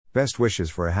Best wishes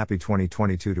for a happy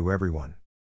 2022 to everyone.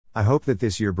 I hope that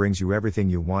this year brings you everything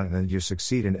you want and that you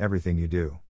succeed in everything you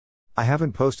do. I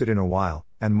haven't posted in a while,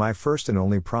 and my first and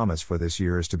only promise for this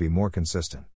year is to be more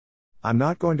consistent. I'm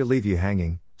not going to leave you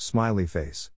hanging, smiley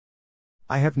face.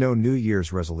 I have no New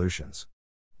Year's resolutions.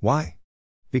 Why?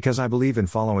 Because I believe in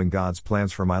following God's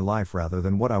plans for my life rather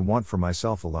than what I want for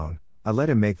myself alone. I let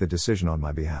Him make the decision on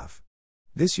my behalf.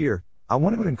 This year, I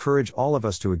want to encourage all of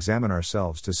us to examine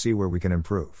ourselves to see where we can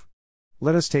improve.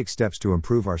 Let us take steps to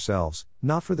improve ourselves,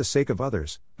 not for the sake of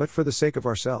others, but for the sake of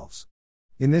ourselves.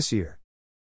 In this year,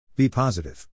 be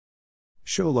positive.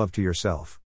 Show love to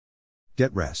yourself.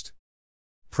 Get rest.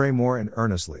 Pray more and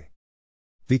earnestly.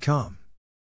 Be calm.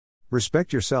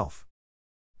 Respect yourself.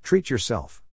 Treat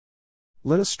yourself.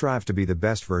 Let us strive to be the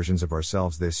best versions of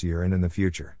ourselves this year and in the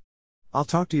future. I'll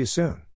talk to you soon.